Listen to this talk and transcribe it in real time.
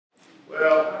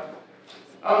Well,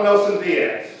 I'm Nelson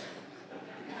Diaz,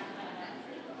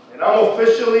 and I'm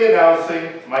officially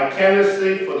announcing my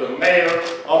candidacy for the mayor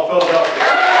of Philadelphia.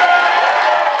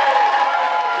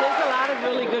 There's a lot of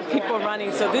really good people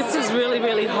running, so this is really,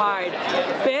 really hard.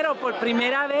 Pero por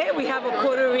primera vez, we have a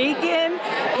Puerto Rican.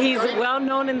 He's well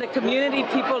known in the community.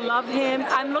 People love him.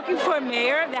 I'm looking for a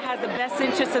mayor that has the best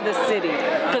interests of the city,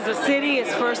 because the city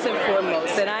is first and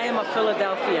foremost, and I am a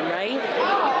Philadelphian, right?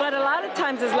 But a lot of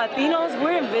times as Latinos,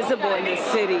 we're invisible in this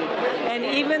city, and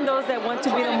even those that want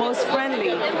to be the most friendly.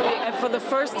 And for the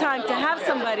first time, to have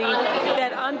somebody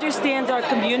that understands our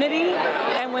community,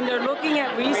 and when they're looking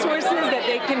at resources, that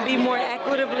they can be more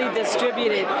equitably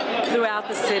distributed throughout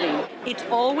the city. It's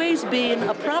always been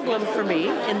a problem for me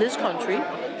in this country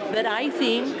that I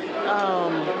think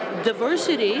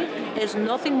diversity is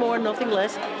nothing more, nothing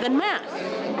less than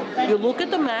math. You look at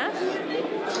the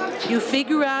math, you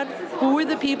figure out who are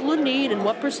the people in need and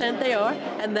what percent they are,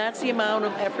 and that's the amount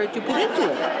of effort you put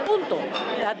into it. Punto.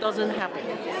 That doesn't happen.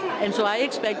 And so I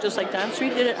expect, just like Don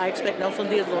Street did it, I expect Nelson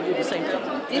Diaz will do the same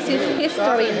thing. This is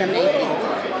history in the making.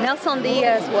 Nelson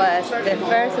Diaz was the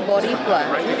first Boricua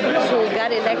who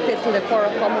got elected to the Court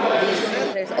of Common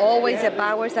Pleas. There's always the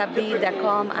powers that be that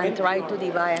come and try to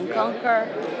divide and conquer.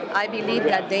 I believe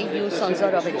that they use some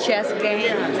sort of a chess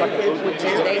game, which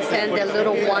is they send the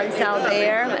little ones out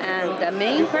there, and the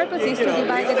main purpose is to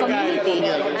divide the community.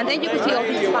 And then you can see all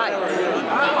these fights.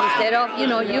 Instead of,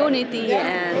 unity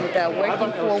and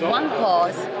working for one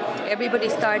cause, everybody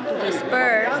starts to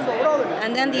disperse,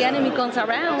 and then the enemy comes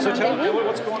around and they win.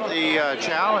 The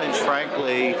challenge,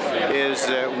 frankly, is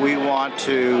that we want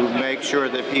to make sure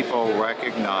that people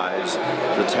recognize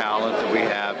the talent that we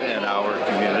have in our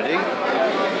community.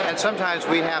 And sometimes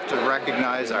we have to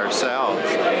recognize ourselves,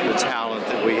 the talent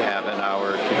that we have in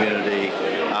our community.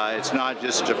 It's not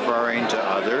just deferring to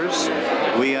others.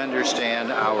 We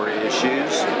understand our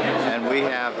issues, and we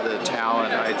have the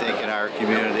talent, I think, in our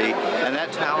community, and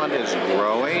that talent is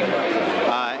growing.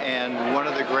 And one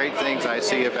of the great things I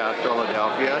see about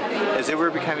Philadelphia is that we're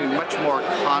becoming much more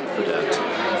confident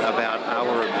about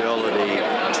our ability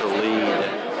to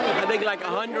lead. I think like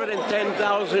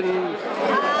 110,000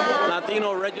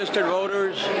 Latino registered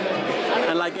voters,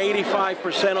 and like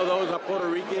 85% of those are Puerto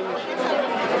Ricans.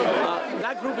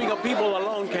 That grouping of people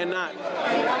alone cannot.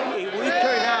 If we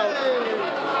turn out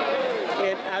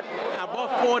at above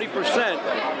 40%,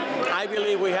 I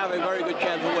believe we have a very good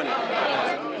chance of winning.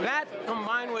 That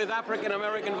combined with African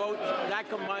American votes, that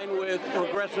combined with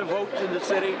progressive votes in the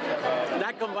city,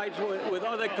 that combines with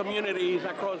other communities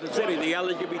across the city, the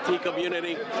LGBT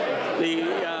community, the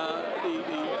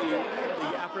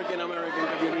African American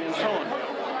community, and so on.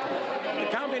 The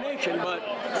combination, but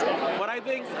I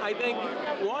think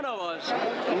one of us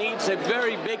needs a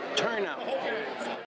very big turnout.